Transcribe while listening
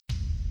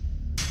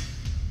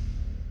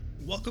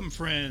Welcome,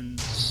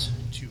 friends,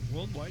 to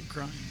Worldwide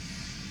Crime.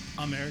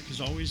 I'm Eric,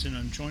 as always, and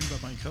I'm joined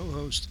by my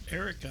co-host,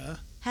 Erica.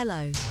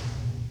 Hello.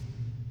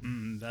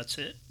 That's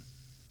it?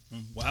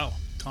 Wow,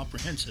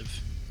 comprehensive.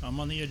 I'm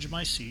on the edge of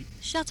my seat.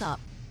 Shut up.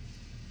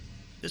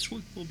 This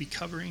week we'll be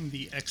covering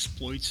the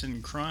exploits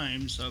and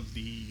crimes of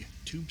the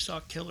Tube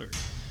Sock Killer.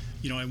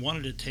 You know, I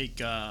wanted to take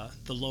the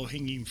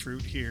low-hanging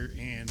fruit here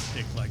and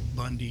pick like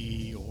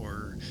Bundy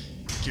or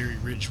Gary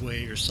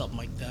Ridgway or something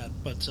like that,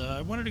 but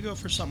I wanted to go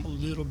for something a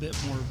little bit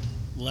more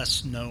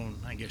less known,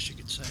 I guess you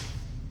could say.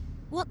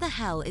 What the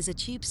hell is a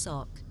tube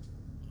sock?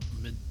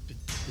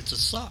 It's a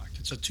sock.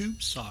 It's a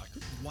tube sock.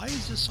 Why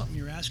is this something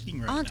you're asking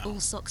right now? Aren't all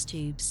socks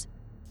tubes?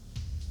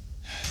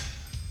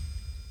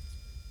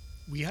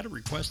 We had a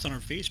request on our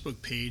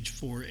Facebook page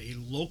for a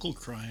local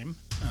crime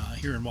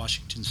here in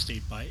Washington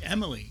State by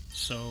Emily,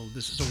 so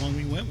this is the one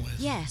we went with.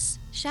 Yes,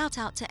 shout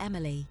out to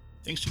Emily.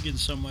 Thanks again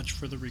so much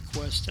for the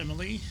request,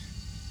 Emily.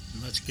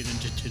 And let's get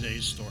into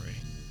today's story.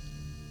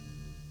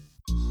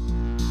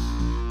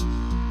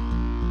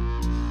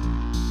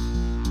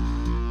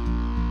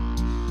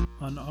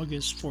 On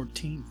August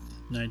 14th,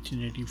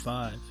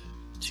 1985,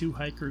 two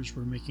hikers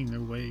were making their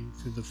way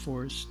through the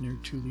forest near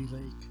Tule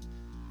Lake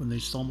when they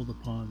stumbled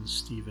upon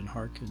Stephen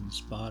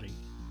Harkin's body.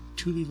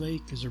 Tule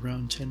Lake is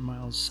around 10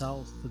 miles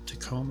south of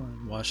Tacoma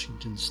in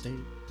Washington State.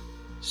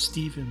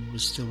 Stephen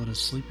was still in a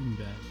sleeping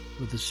bag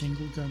with a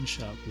single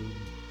gunshot wound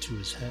to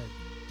his head,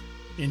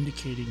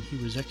 indicating he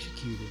was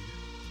executed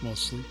while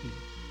sleeping.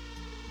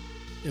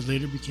 It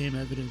later became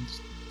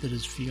evident that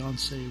his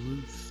fiancée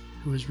Ruth,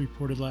 who was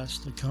reported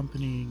last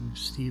accompanying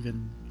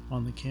Stephen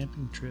on the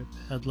camping trip,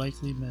 had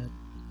likely met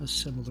a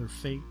similar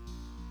fate.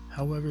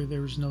 However,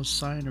 there was no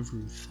sign of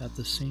Ruth at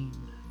the scene.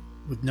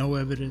 With no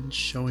evidence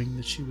showing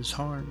that she was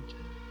harmed,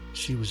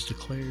 she was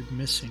declared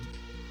missing.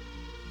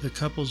 The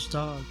couple's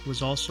dog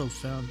was also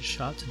found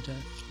shot to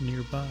death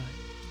nearby.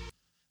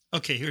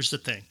 Okay, here's the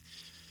thing.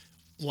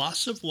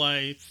 Loss of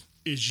life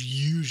is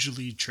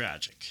usually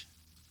tragic.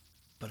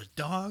 But a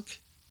dog?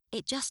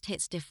 It just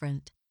hits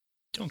different.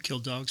 Don't kill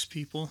dogs,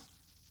 people.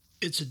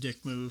 It's a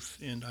dick move,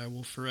 and I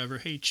will forever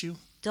hate you.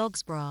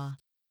 Dogs, brah.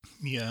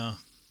 Yeah,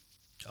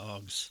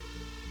 dogs.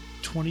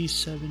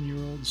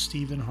 27-year-old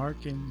Stephen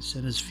Harkins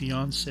and his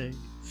fiancée,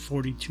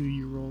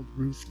 42-year-old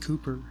Ruth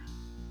Cooper,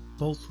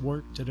 both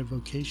worked at a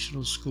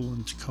vocational school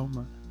in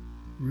Tacoma.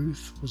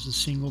 Ruth was a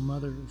single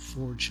mother of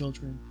 4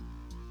 children.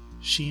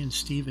 She and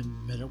Stephen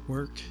met at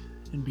work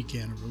and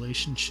began a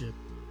relationship.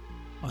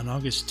 On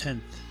August 10th,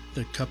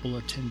 the couple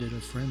attended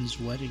a friend's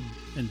wedding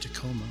in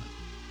Tacoma.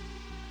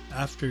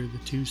 After, the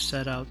two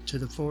set out to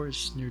the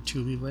forest near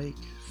Tule Lake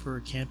for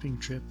a camping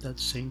trip that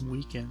same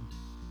weekend.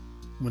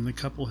 When the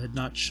couple had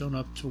not shown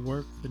up to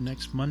work the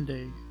next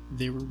Monday,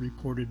 they were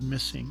reported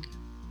missing.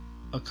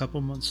 A couple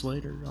months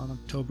later, on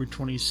October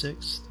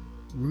 26th,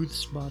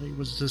 Ruth's body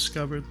was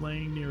discovered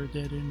laying near a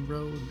dead-end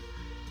road,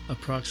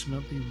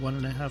 approximately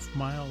 1.5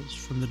 miles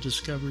from the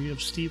discovery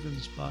of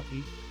Stephen's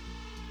body.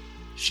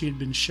 She had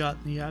been shot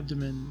in the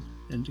abdomen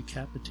and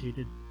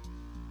decapitated.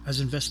 As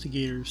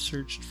investigators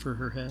searched for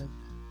her head,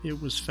 it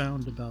was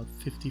found about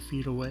 50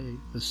 feet away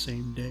the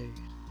same day.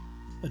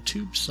 A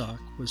tube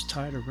sock was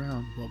tied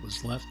around what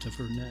was left of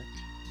her neck.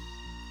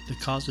 The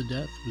cause of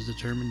death was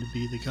determined to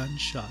be the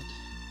gunshot,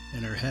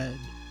 and her head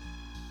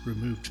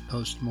removed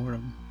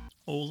post-mortem.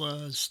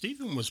 Old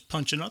Stephen was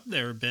punching up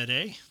there a bit,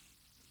 eh?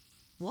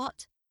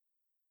 What?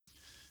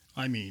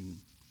 I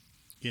mean,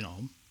 you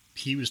know,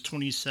 he was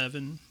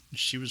 27,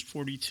 she was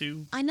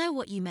 42. I know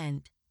what you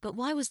meant, but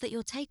why was that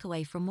your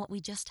takeaway from what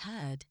we just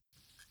heard?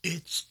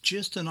 It's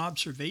just an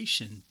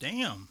observation,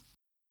 damn.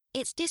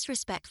 It's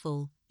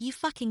disrespectful, you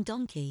fucking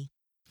donkey.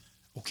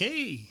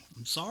 Okay,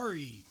 I'm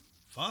sorry.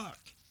 Fuck.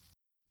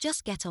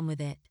 Just get on with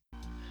it.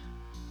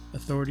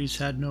 Authorities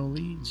had no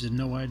leads and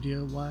no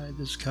idea why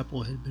this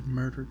couple had been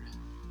murdered.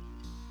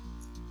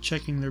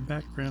 Checking their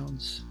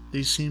backgrounds,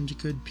 they seemed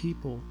good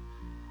people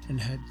and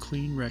had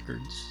clean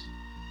records.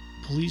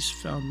 Police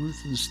found Ruth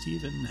and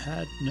Stephen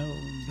had no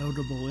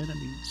notable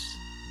enemies.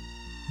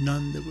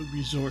 None that would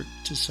resort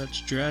to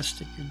such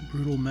drastic and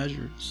brutal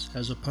measures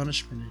as a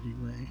punishment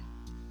anyway.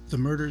 The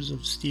murders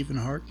of Stephen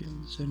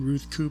Harkins and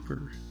Ruth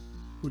Cooper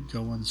would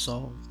go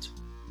unsolved.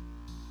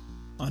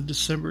 On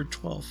December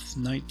 12,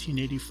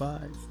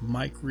 1985,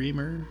 Mike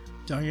Reamer,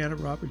 Diana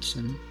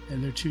Robertson,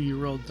 and their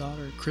 2-year-old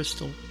daughter,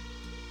 Crystal,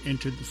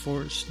 entered the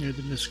forest near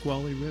the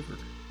Nisqually River.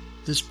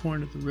 This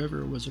point of the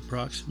river was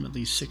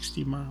approximately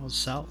 60 miles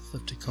south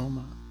of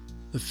Tacoma.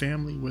 The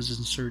family was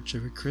in search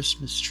of a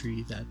Christmas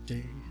tree that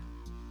day.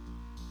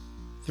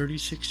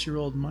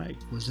 36-year-old Mike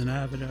was an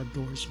avid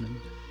outdoorsman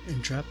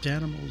and trapped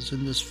animals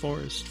in this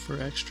forest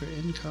for extra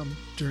income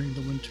during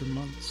the winter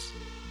months.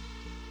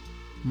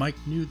 Mike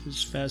knew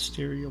this vast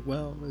area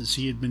well, as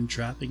he had been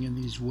trapping in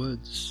these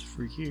woods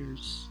for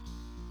years.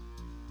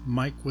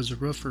 Mike was a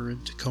roofer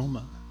in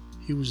Tacoma.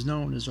 He was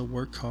known as a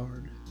work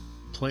hard,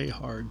 play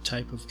hard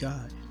type of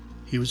guy.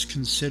 He was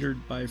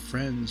considered by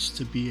friends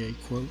to be a,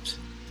 quote,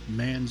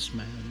 man's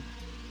man,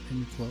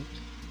 end quote.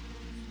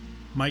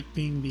 Mike,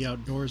 being the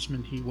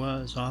outdoorsman he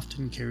was,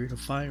 often carried a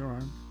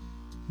firearm.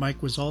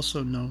 Mike was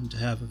also known to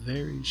have a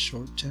very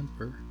short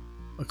temper.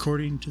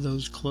 According to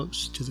those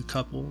close to the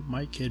couple,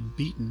 Mike had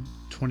beaten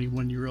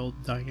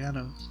 21-year-old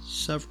Diana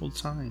several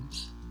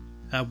times.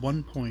 At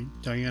one point,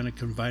 Diana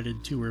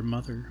confided to her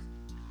mother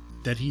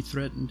that he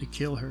threatened to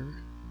kill her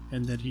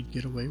and that he'd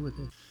get away with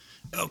it.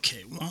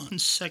 Okay, 1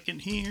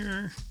 second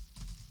here.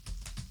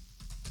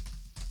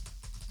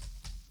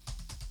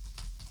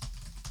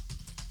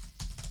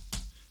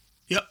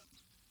 Yep,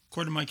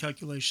 according to my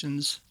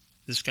calculations,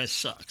 this guy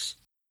sucks.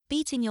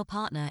 Beating your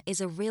partner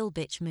is a real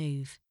bitch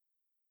move.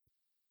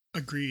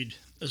 Agreed,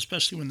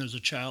 especially when there's a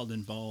child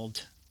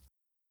involved.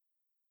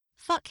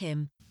 Fuck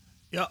him.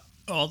 Yep,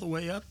 all the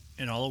way up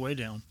and all the way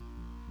down.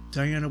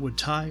 Diana would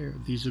tire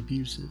of these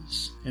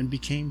abuses and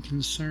became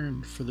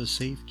concerned for the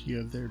safety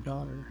of their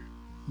daughter.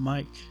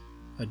 Mike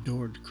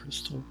adored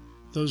Crystal.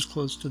 Those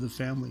close to the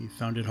family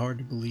found it hard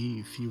to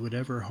believe he would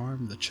ever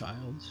harm the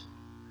child.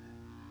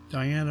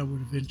 Diana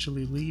would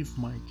eventually leave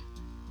Mike,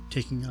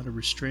 taking out a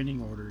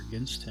restraining order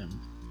against him.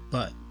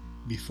 But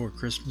before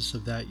Christmas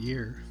of that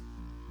year,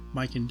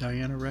 Mike and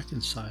Diana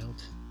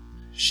reconciled.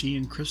 She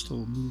and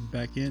Crystal moved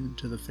back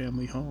into the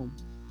family home,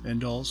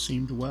 and all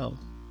seemed well.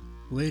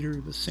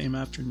 Later the same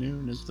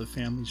afternoon as the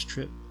family's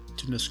trip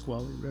to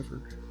Nisqually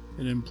River,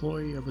 an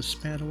employee of a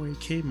Spanaway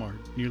Kmart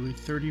nearly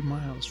 30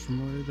 miles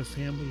from where the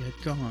family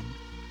had gone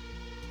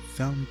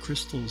found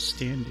Crystal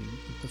standing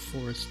at the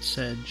forest's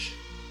edge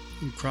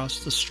and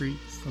crossed the street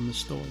from the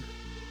store.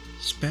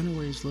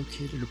 Spanaway is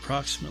located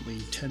approximately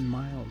 10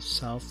 miles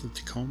south of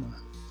Tacoma.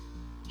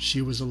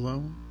 She was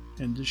alone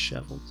and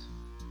disheveled.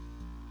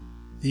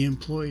 The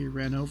employee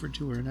ran over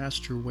to her and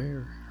asked her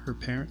where her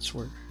parents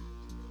were.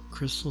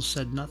 Crystal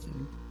said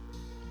nothing.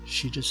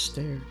 She just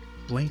stared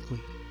blankly.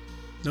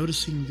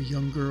 Noticing the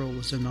young girl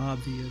was in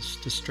obvious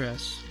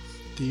distress,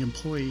 the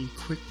employee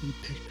quickly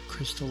picked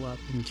Crystal up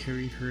and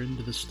carried her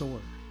into the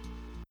store.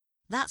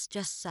 That's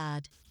just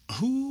sad.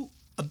 Who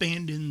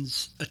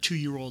abandons a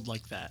 2-year-old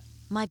like that?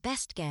 My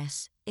best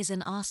guess is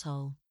an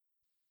asshole.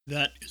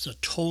 That is a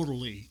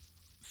totally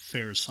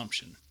fair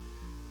assumption.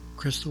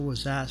 Crystal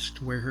was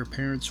asked where her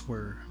parents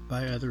were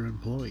by other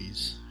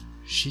employees.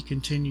 She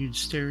continued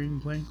staring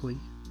blankly,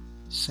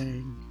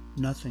 saying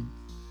nothing.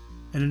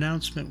 An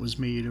announcement was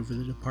made over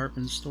the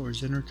department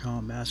store's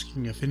intercom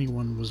asking if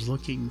anyone was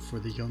looking for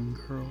the young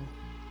girl.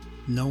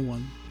 No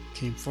one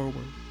came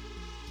forward.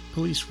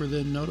 Police were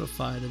then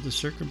notified of the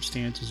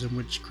circumstances in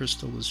which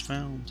Crystal was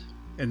found,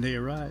 and they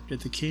arrived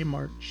at the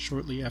Kmart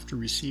shortly after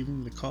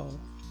receiving the call.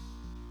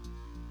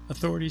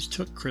 Authorities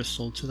took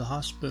Crystal to the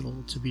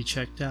hospital to be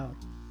checked out,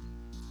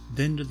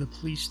 then to the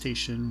police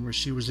station where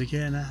she was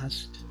again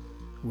asked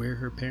where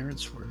her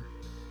parents were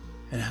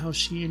and how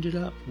she ended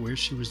up where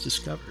she was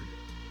discovered.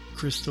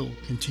 Crystal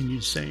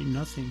continued saying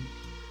nothing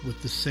with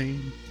the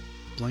same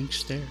blank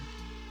stare.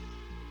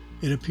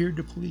 It appeared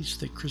to police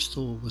that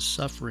Crystal was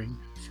suffering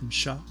from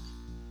shock.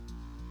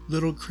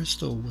 Little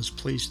Crystal was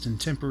placed in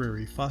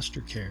temporary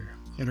foster care,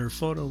 and her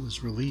photo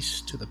was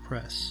released to the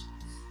press.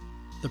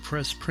 The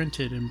press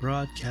printed and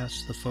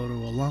broadcast the photo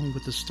along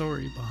with the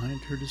story behind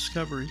her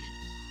discovery.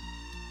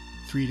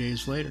 3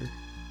 days later,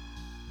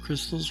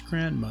 Crystal's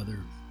grandmother,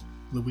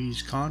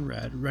 Louise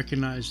Conrad,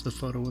 recognized the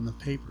photo in the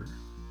paper.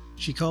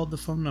 She called the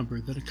phone number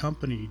that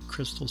accompanied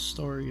Crystal's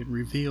story and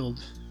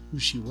revealed who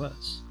she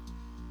was.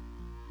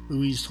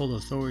 Louise told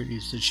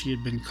authorities that she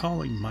had been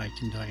calling Mike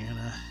and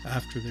Diana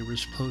after they were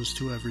supposed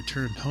to have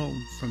returned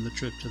home from the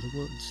trip to the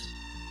woods.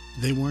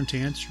 They weren't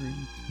answering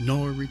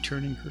nor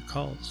returning her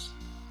calls.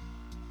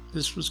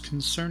 This was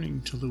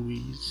concerning to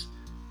Louise,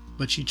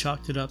 but she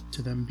chalked it up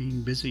to them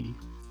being busy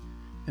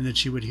and that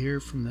she would hear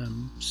from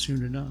them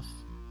soon enough.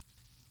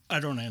 I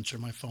don't answer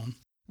my phone.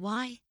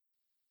 Why?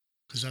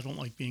 Because I don't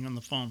like being on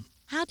the phone.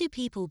 How do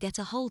people get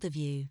a hold of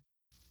you?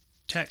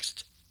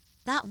 Text.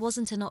 That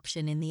wasn't an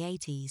option in the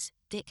 80s,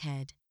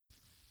 dickhead.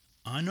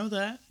 I know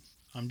that.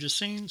 I'm just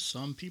saying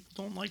some people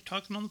don't like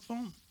talking on the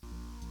phone.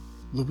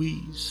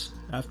 Louise,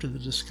 after the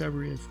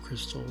discovery of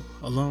Crystal,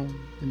 alone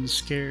and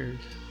scared,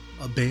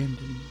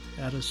 abandoned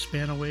at a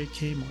Spanaway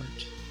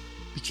Kmart,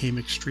 became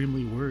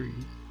extremely worried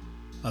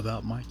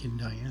about Mike and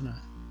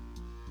Diana.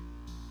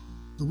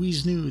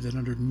 Louise knew that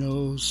under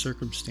no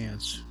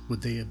circumstance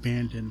would they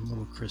abandon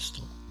little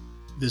Crystal.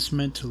 This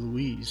meant to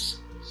Louise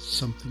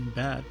something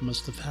bad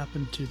must have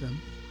happened to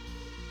them.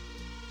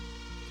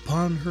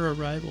 Upon her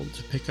arrival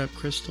to pick up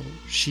Crystal,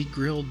 she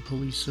grilled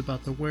police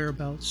about the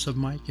whereabouts of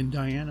Mike and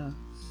Diana.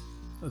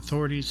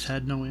 Authorities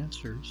had no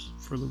answers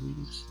for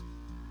Louise.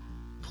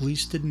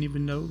 Police didn't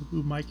even know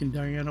who Mike and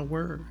Diana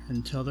were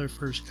until their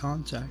first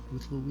contact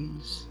with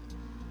Louise.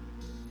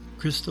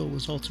 Crystal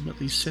was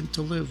ultimately sent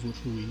to live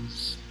with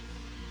Louise.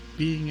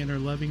 Being in her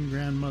loving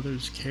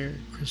grandmother's care,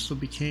 Crystal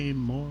became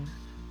more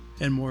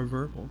and more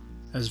verbal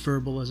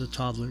as a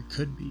toddler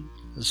could be,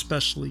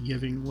 especially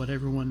given what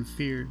everyone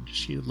feared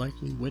she had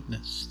likely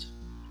witnessed.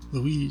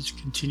 Louise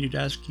continued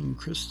asking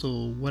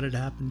Crystal what had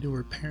happened to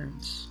her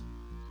parents,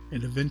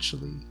 and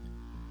eventually,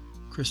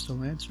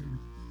 Crystal answered.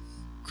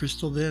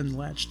 Crystal then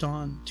latched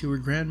on to her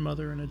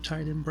grandmother in a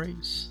tight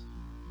embrace.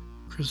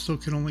 Crystal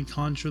could only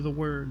conjure the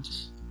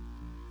words,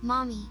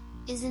 "Mommy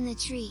is in the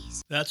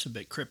trees." That's a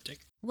bit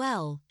cryptic.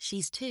 Well,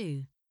 she's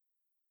 2.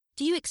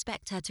 Do you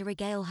expect her to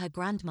regale her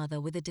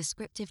grandmother with a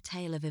descriptive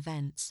tale of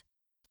events?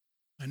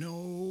 I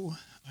know.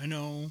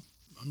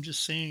 I'm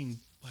just saying,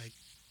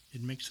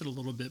 it makes it a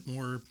little bit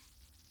more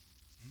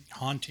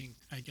haunting,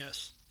 I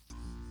guess.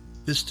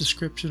 This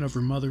description of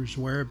her mother's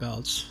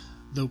whereabouts,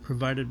 though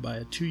provided by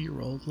a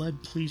 2-year-old,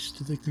 led police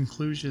to the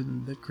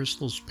conclusion that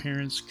Crystal's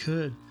parents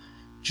could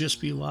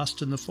just be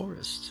lost in the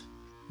forest.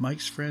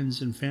 Mike's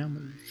friends and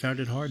family found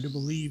it hard to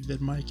believe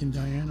that Mike and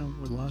Diana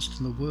were lost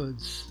in the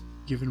woods,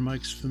 given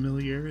Mike's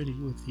familiarity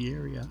with the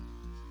area.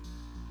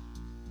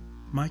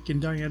 Mike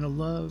and Diana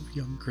loved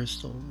young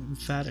Crystal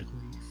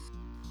emphatically.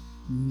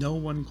 No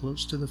one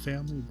close to the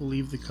family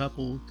believed the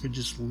couple could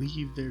just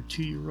leave their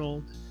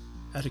 2-year-old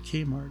at a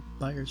Kmart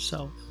by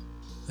herself.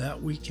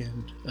 That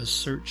weekend, a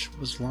search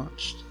was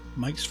launched.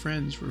 Mike's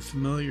friends were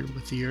familiar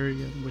with the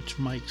area in which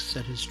Mike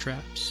set his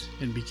traps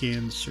and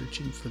began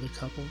searching for the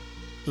couple.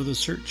 Though the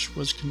search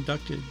was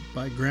conducted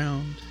by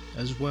ground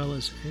as well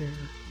as air,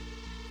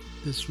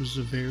 this was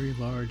a very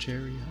large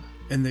area,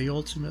 and they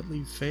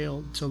ultimately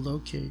failed to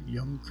locate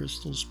young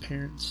Crystal's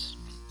parents.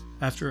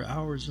 After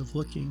hours of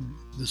looking,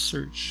 the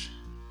search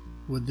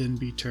would then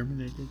be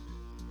terminated.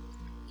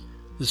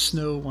 The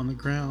snow on the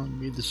ground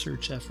made the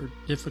search effort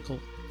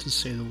difficult, to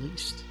say the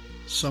least.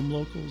 Some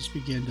locals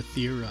began to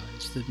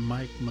theorize that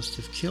Mike must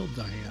have killed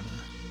Diana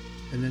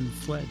and then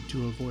fled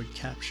to avoid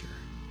capture.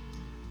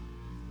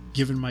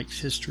 Given Mike's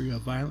history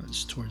of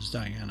violence towards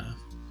Diana,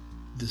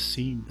 this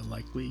seemed a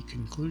likely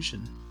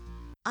conclusion.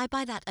 I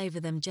buy that over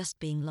them just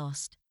being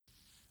lost.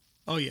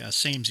 Oh yeah,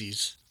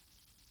 samesies.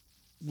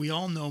 We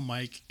all know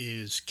Mike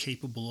is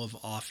capable of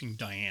offing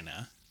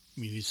Diana. I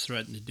mean, he's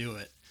threatened to do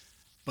it.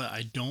 But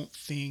I don't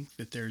think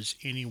that there's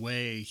any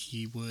way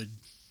he would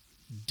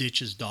ditch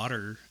his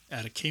daughter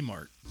at a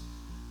Kmart.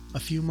 A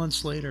few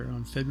months later,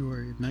 on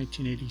February of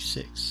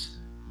 1986,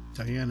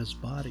 Diana's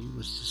body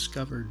was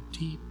discovered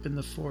deep in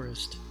the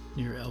forest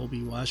near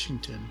Elby,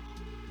 Washington,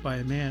 by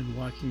a man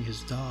walking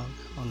his dog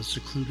on a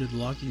secluded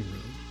logging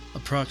road,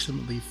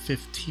 approximately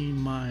 15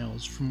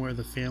 miles from where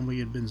the family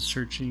had been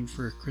searching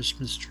for a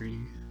Christmas tree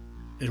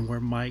and where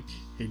Mike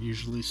had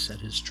usually set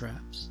his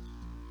traps.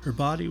 Her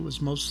body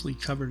was mostly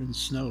covered in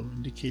snow,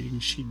 indicating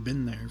she'd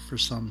been there for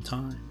some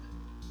time.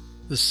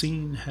 The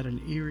scene had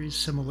an eerie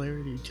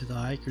similarity to the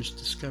hikers'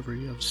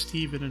 discovery of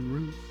Stephen and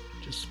Ruth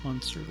just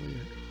months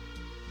earlier.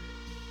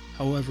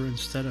 However,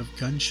 instead of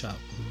gunshot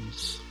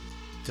wounds,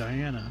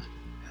 Diana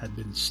had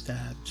been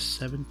stabbed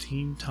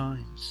 17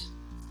 times.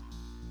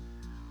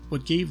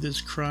 What gave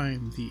this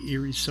crime the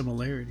eerie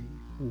similarity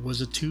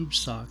was a tube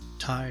sock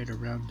tied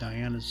around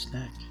Diana's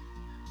neck.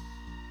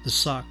 The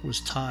sock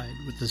was tied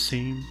with the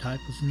same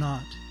type of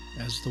knot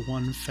as the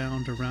one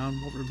found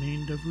around what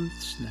remained of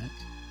Ruth's neck.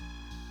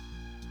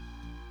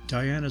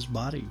 Diana's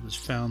body was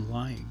found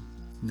lying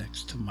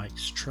next to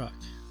Mike's truck.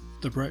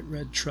 The bright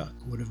red truck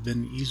would have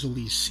been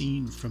easily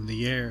seen from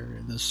the air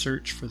in the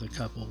search for the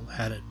couple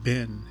had it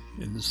been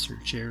in the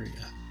search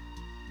area.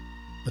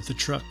 But the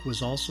truck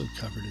was also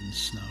covered in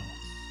snow.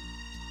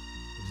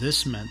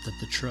 This meant that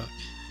the truck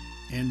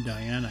and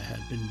Diana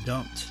had been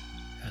dumped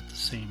at the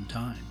same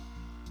time.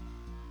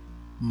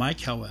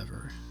 Mike,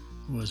 however,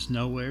 was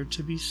nowhere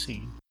to be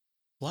seen.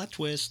 Plot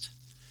twist.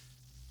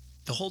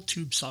 The whole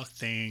tube sock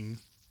thing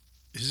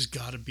has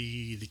got to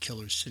be the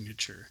killer's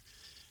signature.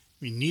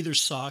 I mean, neither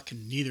sock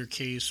and neither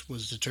case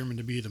was determined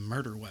to be the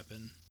murder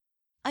weapon.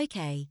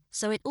 Okay,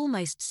 so it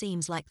almost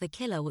seems like the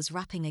killer was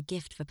wrapping a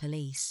gift for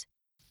police.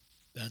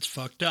 That's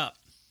fucked up,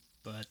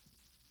 but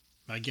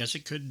I guess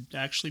it could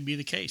actually be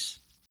the case.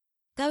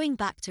 Going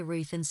back to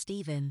Ruth and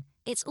Stephen,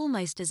 it's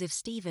almost as if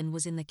Stephen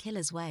was in the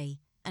killer's way,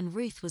 and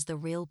Ruth was the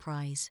real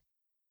prize.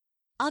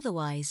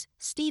 Otherwise,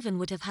 Stephen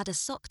would have had a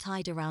sock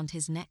tied around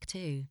his neck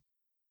too.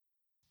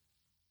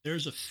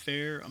 There's a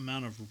fair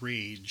amount of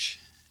rage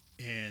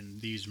in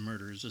these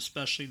murders,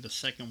 especially the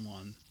second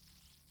one.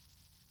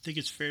 I think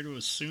it's fair to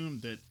assume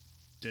that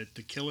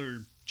the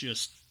killer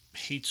just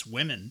hates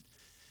women.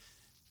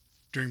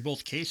 During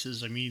both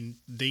cases, I mean,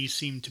 they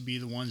seem to be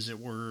the ones that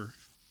were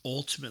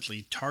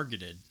ultimately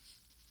targeted.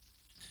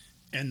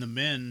 And the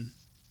men,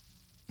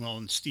 well,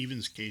 in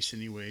Stephen's case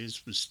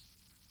anyways, was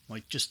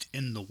just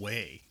in the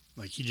way.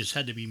 He just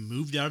had to be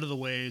moved out of the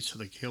way so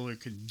the killer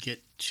could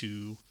get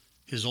to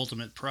his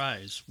ultimate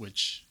prize,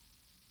 which,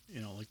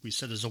 like we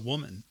said, is a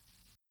woman.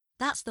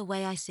 That's the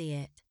way I see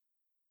it.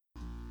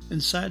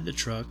 Inside the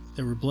truck,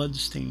 there were blood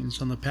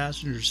stains on the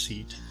passenger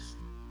seat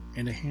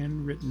and a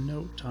handwritten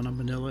note on a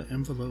manila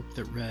envelope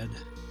that read,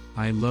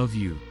 "I love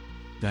you,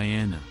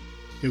 Diana."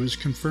 It was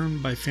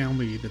confirmed by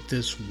family that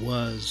this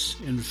was,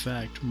 in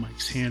fact,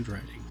 Mike's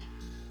handwriting.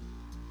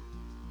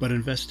 But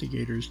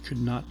investigators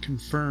could not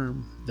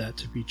confirm that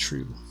to be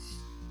true.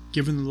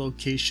 Given the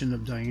location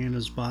of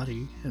Diana's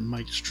body and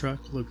Mike's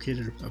truck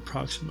located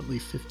approximately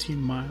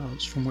 15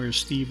 miles from where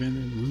Stephen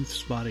and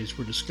Ruth's bodies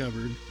were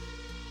discovered,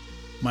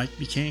 Mike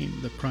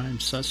became the prime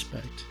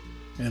suspect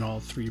in all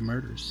 3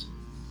 murders.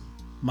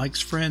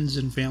 Mike's friends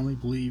and family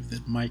believe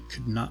that Mike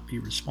could not be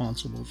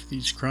responsible for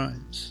these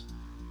crimes.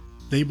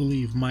 They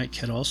believe Mike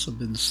had also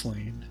been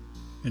slain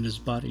and his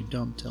body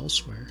dumped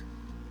elsewhere.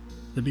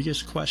 The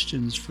biggest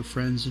questions for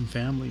friends and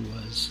family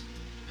was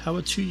how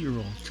a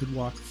 2-year-old could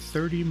walk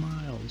 30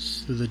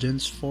 miles through the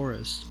dense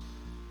forest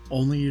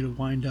only to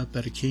wind up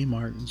at a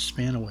Kmart in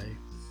Spanaway.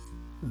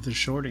 The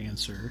short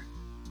answer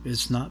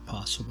is not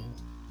possible.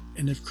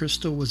 And if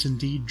Crystal was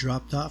indeed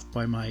dropped off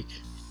by Mike,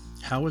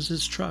 how was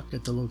his truck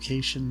at the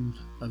location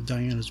of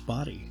Diana's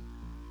body?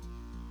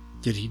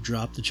 Did he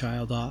drop the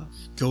child off,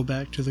 go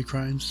back to the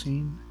crime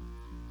scene,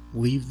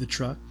 leave the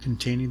truck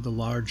containing the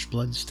large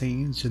blood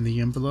stains in the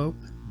envelope,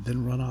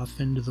 then run off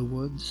into the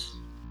woods?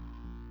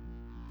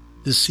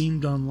 This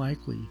seemed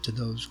unlikely to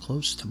those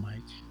close to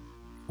Mike.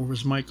 Or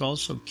was Mike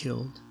also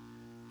killed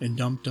and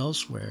dumped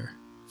elsewhere,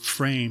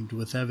 framed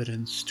with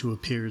evidence to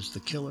appear as the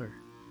killer?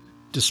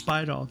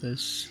 Despite all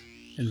this,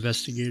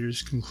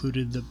 investigators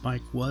concluded that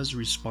Mike was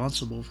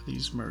responsible for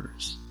these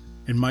murders,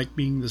 and Mike,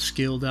 being the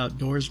skilled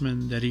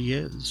outdoorsman that he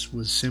is,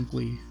 was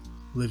simply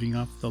living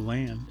off the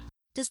land.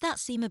 Does that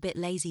seem a bit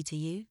lazy to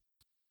you?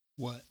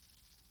 What?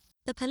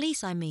 The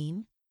police, I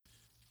mean.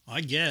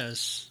 I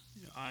guess.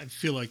 I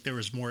feel like there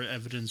was more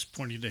evidence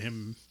pointing to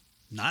him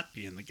not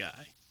being the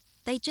guy.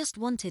 They just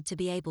wanted to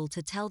be able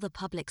to tell the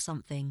public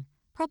something,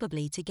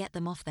 probably to get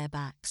them off their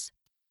backs.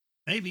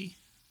 Maybe.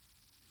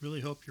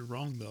 Really hope you're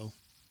wrong, though.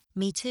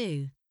 Me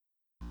too.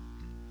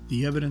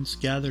 The evidence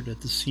gathered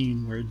at the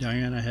scene where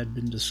Diana had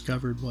been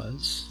discovered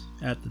was,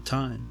 at the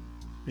time,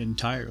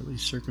 entirely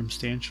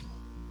circumstantial.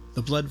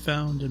 The blood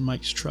found in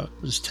Mike's truck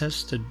was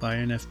tested by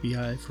an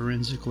FBI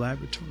forensic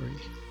laboratory,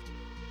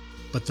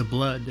 but the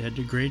blood had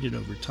degraded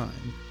over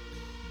time.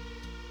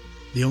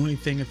 The only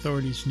thing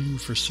authorities knew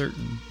for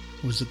certain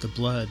was that the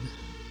blood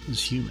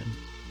was human.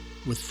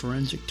 With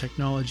forensic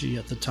technology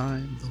at the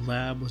time, the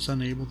lab was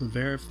unable to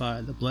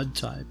verify the blood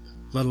type,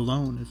 let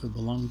alone if it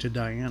belonged to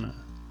Diana.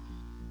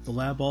 The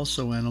lab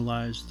also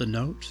analyzed the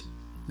note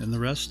and the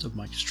rest of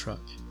Mike's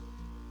truck.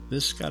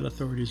 This got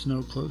authorities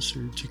no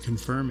closer to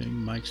confirming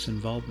Mike's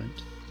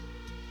involvement.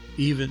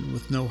 Even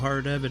with no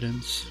hard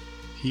evidence,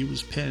 he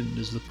was pinned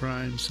as the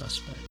prime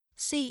suspect.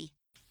 See?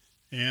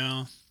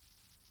 Yeah,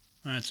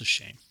 that's a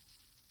shame.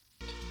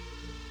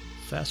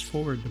 Fast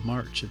forward to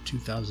March of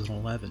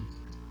 2011.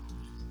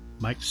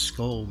 Mike's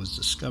skull was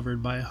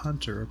discovered by a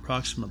hunter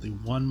approximately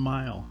 1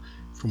 mile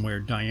from where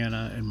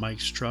Diana and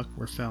Mike's truck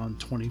were found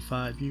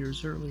 25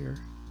 years earlier.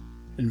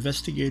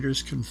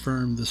 Investigators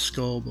confirmed the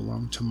skull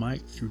belonged to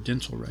Mike through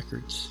dental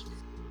records.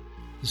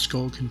 The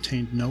skull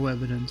contained no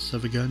evidence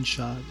of a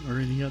gunshot or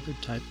any other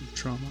type of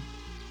trauma.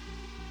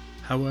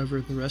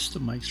 However, the rest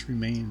of Mike's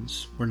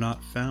remains were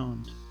not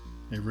found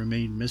and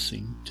remain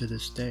missing to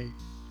this day.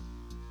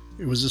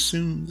 It was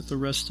assumed that the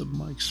rest of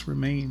Mike's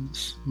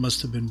remains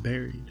must have been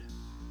buried.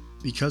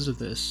 Because of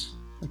this,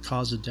 the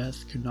cause of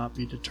death could not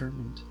be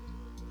determined.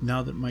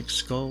 Now that Mike's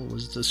skull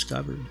was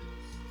discovered,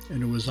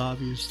 and it was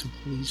obvious to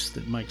police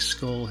that Mike's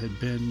skull had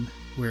been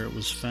where it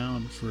was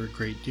found for a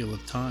great deal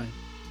of time,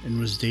 and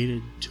was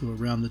dated to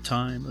around the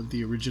time of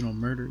the original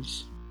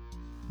murders,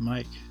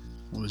 Mike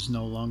was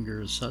no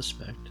longer a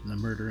suspect in the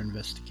murder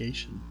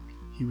investigation.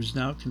 He was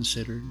now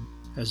considered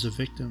as a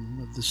victim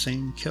of the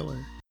same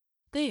killer.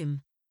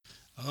 Boom.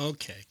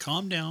 Okay,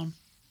 calm down.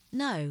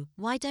 No,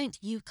 why don't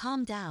you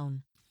calm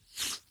down?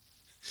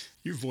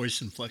 Your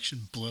voice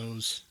inflection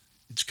blows.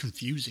 It's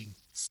confusing.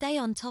 Stay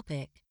on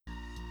topic.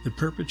 The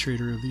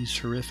perpetrator of these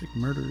horrific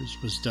murders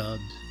was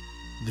dubbed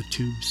the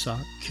Tube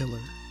Sock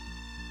Killer.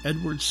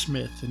 Edward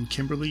Smith and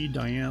Kimberly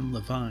Diane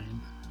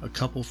Levine, a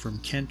couple from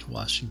Kent,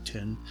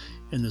 Washington,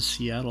 in the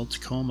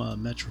Seattle-Tacoma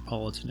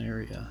metropolitan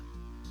area,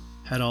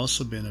 had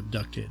also been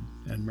abducted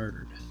and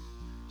murdered.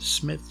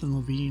 Smith and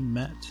Levine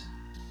met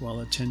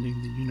while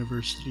attending the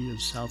University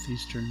of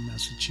Southeastern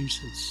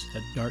Massachusetts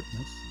at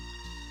Dartmouth,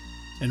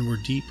 and were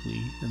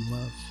deeply in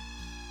love.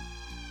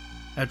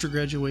 After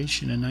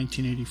graduation in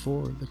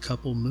 1984, the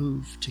couple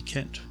moved to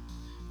Kent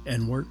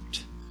and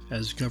worked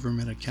as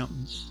government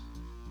accountants.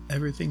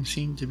 Everything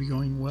seemed to be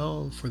going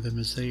well for them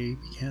as they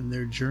began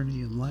their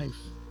journey in life,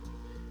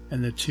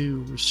 and the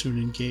two were soon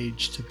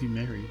engaged to be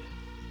married.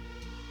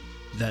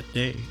 That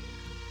day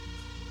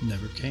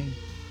never came.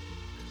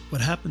 What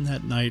happened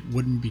that night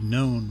wouldn't be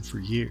known for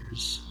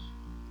years,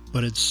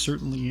 but it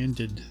certainly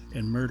ended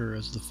in murder,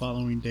 as the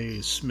following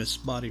day Smith's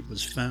body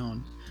was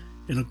found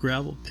in a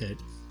gravel pit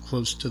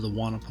close to the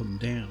Wanapum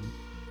Dam.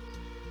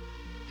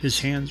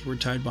 His hands were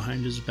tied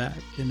behind his back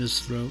and his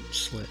throat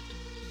slit,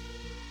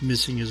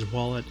 missing his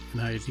wallet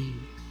and IV.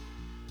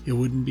 It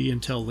wouldn't be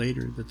until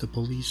later that the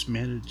police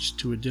managed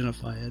to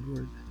identify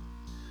Edward.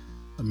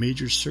 A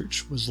major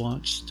search was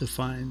launched to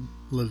find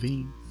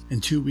Levine,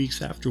 and 2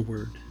 weeks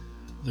afterward,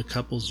 the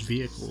couple's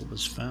vehicle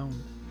was found,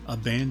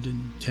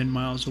 abandoned 10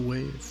 miles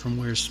away from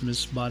where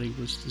Smith's body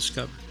was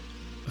discovered.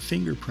 A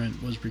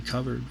fingerprint was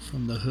recovered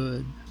from the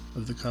hood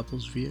of the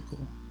couple's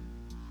vehicle,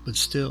 but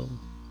still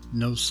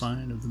no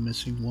sign of the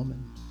missing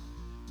woman.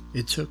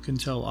 It took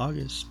until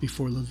August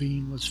before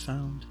Levine was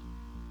found,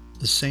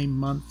 the same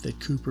month that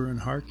Cooper and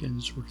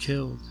Harkins were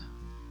killed.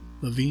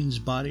 Levine's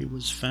body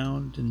was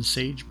found in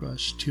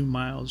sagebrush 2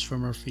 miles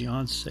from her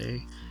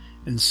fiancé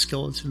and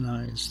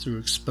skeletonized through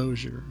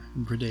exposure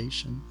and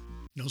predation.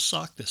 No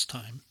sock this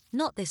time.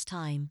 Not this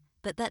time,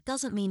 but that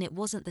doesn't mean it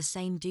wasn't the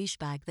same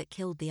douchebag that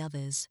killed the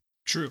others.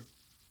 True.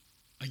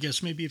 I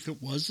guess maybe if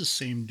it was the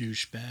same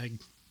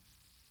douchebag,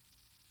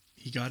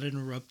 he got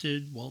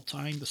interrupted while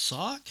tying the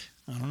sock?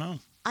 I don't know.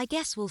 I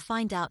guess we'll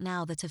find out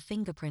now that a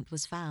fingerprint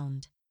was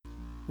found.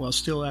 While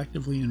still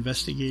actively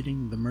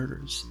investigating the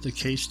murders, the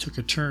case took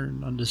a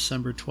turn on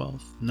December 12,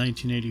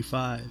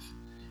 1985,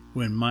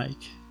 when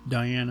Mike,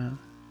 Diana,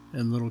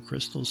 and little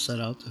Crystal set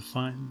out to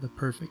find the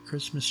perfect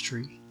Christmas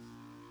tree.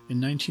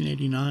 In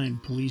 1989,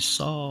 police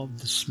solved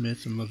the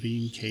Smith and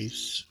Levine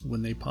case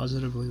when they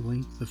positively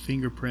linked the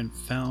fingerprint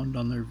found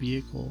on their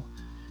vehicle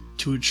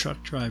to a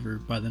truck driver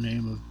by the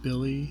name of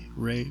Billy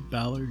Ray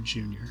Ballard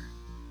Jr.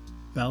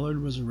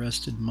 Ballard was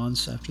arrested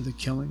months after the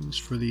killings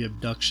for the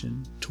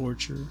abduction,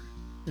 torture,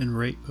 and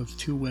rape of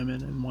 2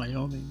 women in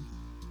Wyoming,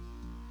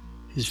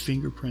 his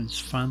fingerprints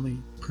finally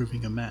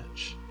proving a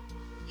match.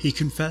 He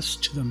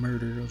confessed to the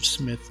murder of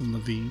Smith and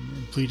Levine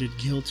and pleaded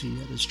guilty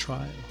at his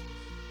trial.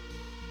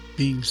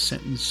 Being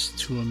sentenced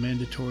to a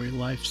mandatory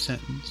life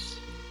sentence,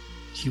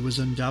 he was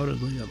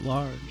undoubtedly at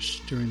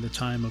large during the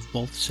time of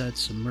both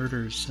sets of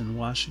murders in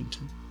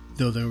Washington,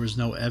 though there was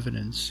no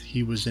evidence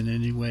he was in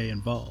any way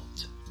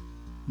involved.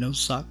 No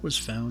sock was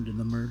found in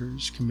the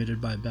murders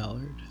committed by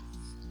Ballard,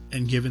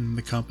 and given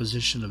the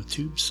composition of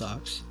tube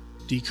socks,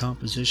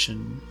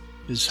 decomposition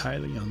is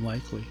highly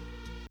unlikely.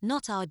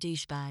 Not our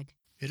douchebag.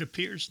 It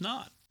appears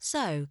not.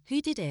 So,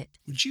 who did it?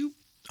 Would you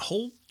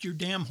hold your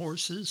damn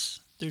horses?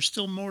 There's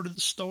still more to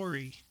the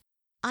story.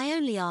 I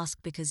only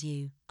ask because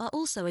you are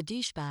also a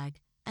douchebag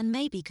and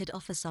maybe could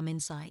offer some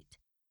insight.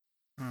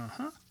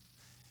 Uh-huh.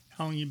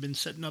 How long you been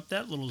setting up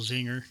that little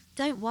zinger?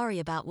 Don't worry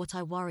about what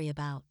I worry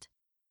about.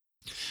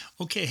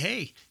 Okay,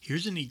 hey,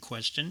 here's a neat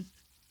question.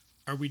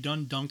 Are we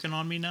done dunking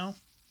on me now?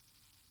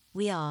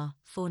 We are,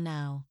 for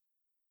now.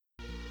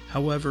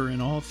 However,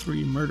 in all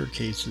 3 murder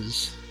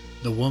cases,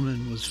 the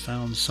woman was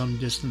found some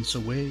distance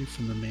away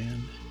from the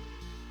man,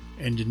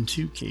 and in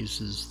 2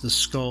 cases, the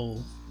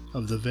skull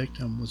of the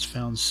victim was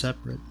found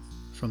separate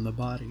from the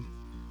body.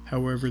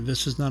 However,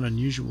 this is not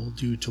unusual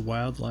due to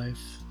wildlife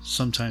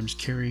sometimes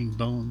carrying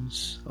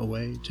bones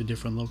away to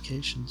different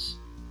locations.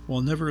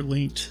 While never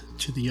linked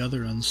to the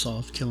other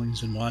unsolved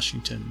killings in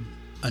Washington,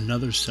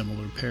 another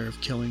similar pair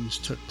of killings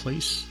took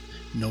place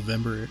in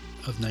November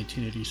of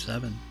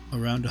 1987,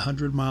 around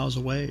 100 miles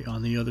away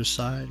on the other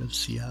side of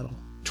Seattle.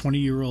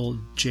 20-year-old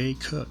Jay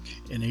Cook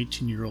and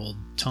 18-year-old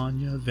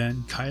Tanya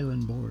Van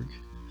Kylenborg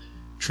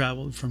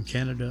traveled from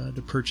Canada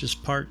to purchase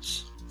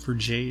parts for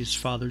Jay's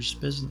father's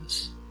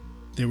business.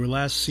 They were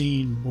last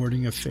seen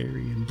boarding a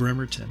ferry in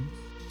Bremerton.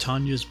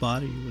 Tanya's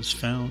body was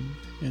found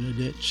in a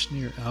ditch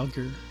near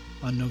Alger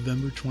on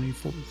November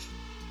 24th.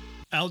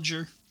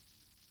 Alger.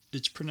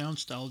 It's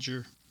pronounced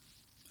Alger.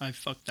 I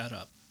fucked that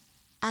up.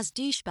 As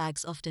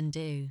douchebags often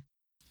do.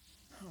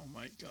 Oh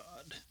my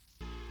god.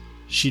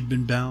 She'd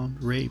been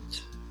bound,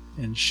 raped,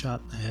 and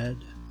shot in the head.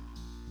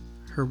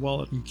 Her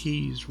wallet and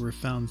keys were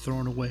found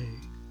thrown away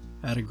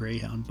at a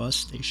Greyhound bus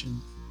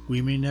station.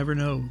 We may never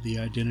know the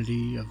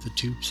identity of the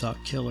tube sock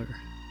killer,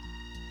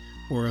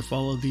 or if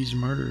all of these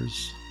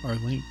murders are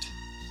linked.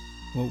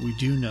 What we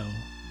do know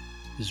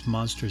is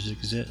monsters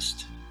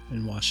exist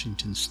in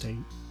Washington State.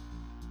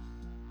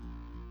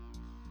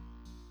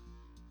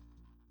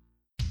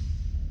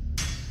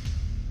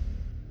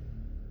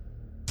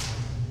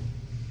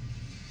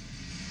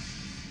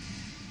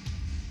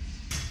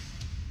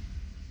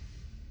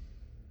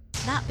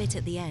 That bit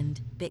at the end,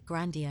 bit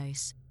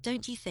grandiose,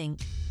 don't you think?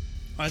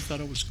 I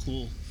thought it was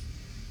cool,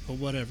 but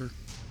whatever.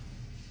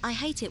 I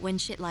hate it when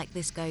shit like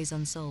this goes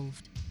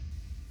unsolved.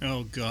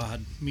 Oh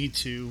god, me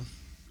too.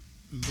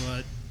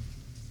 But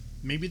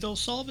maybe they'll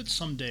solve it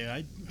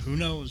someday. Who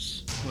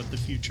knows what the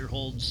future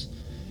holds.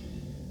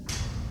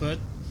 But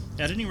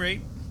at any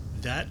rate,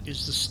 that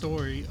is the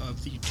story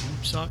of the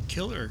tube sock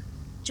killer.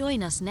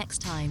 Join us next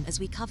time as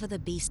we cover the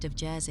Beast of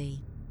Jersey.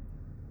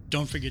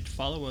 Don't forget to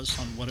follow us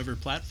on whatever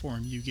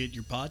platform you get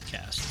your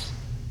podcasts.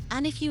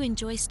 And if you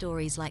enjoy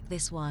stories like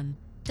this one,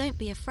 don't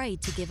be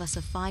afraid to give us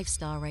a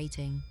 5-star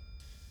rating.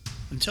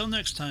 Until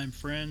next time,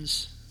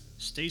 friends,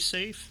 stay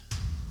safe,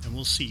 and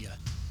we'll see ya.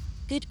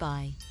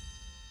 Goodbye.